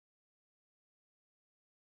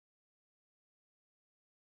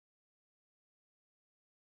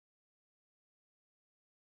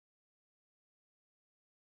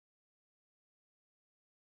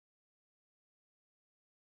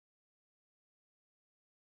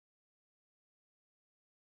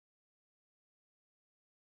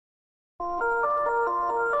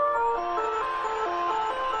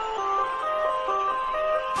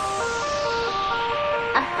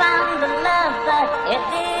but it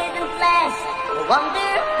didn't last. The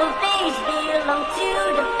wonderful days belong to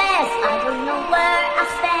the past. I don't know where I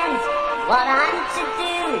stand, what I'm to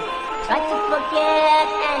do. Try to forget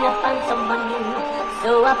and I found someone new.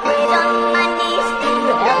 So I prayed on my knees to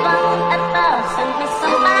heaven above. Send me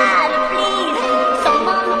somebody, please,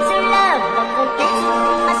 someone to love that will get to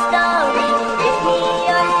my story. Give me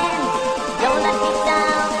your hand, don't let me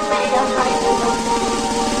down with your heart alone.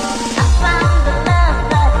 I found the love,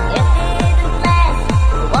 but it didn't last.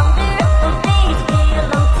 The wonderful days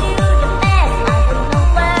belong to the past. I don't know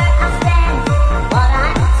where I stand, what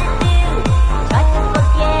I'm to do. Try to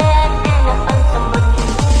forget and I found someone new.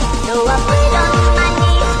 So I prayed on my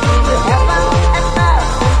knees to heaven above.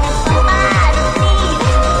 Send me somebody, please,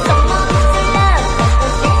 someone to love that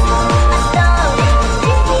will get to my story.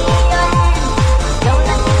 Give me your hand, don't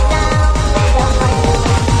let me down with your heart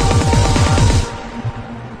alone.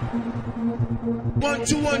 1,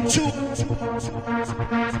 2, 1, 2.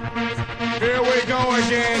 Here we go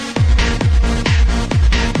again.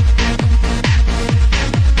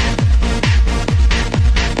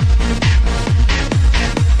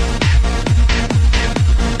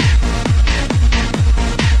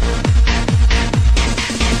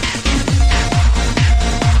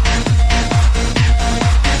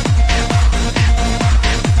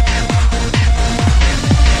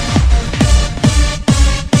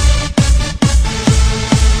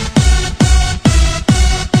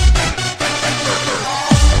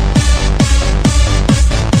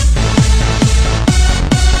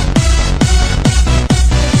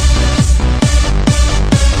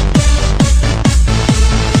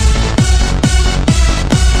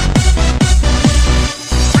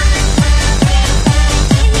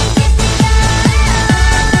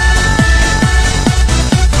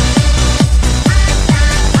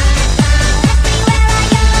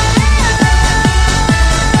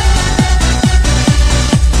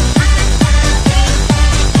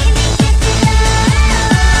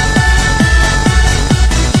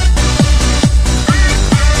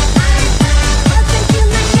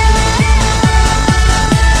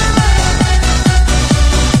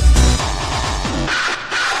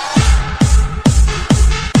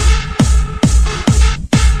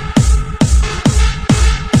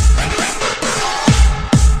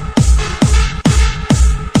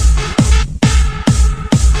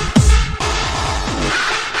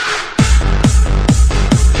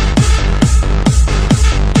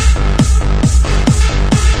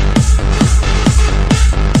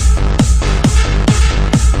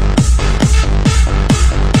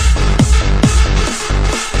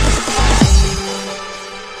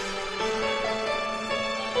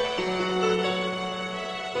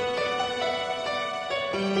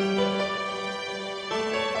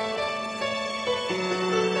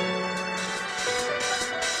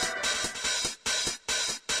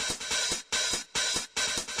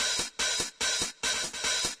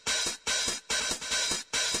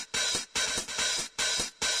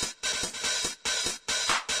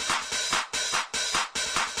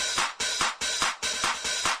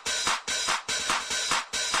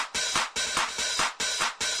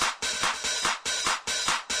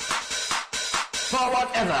 Forward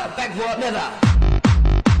ever, backward never.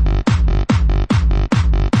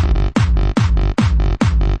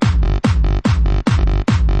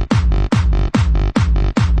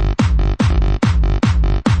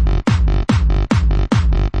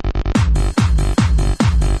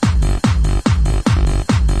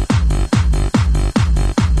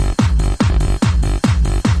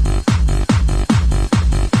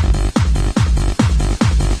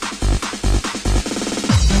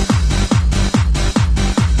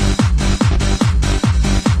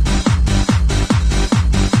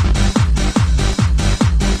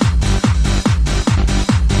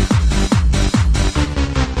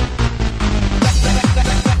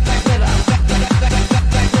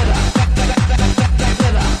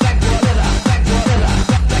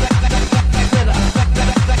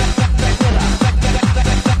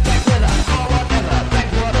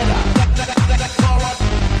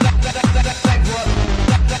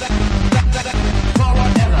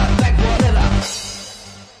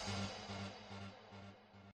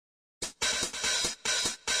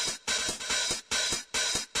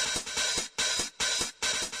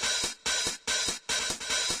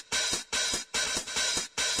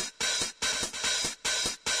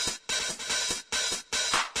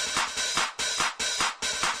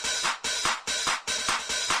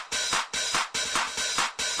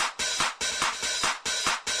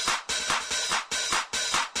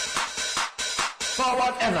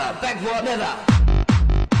 Forward ever, backward never.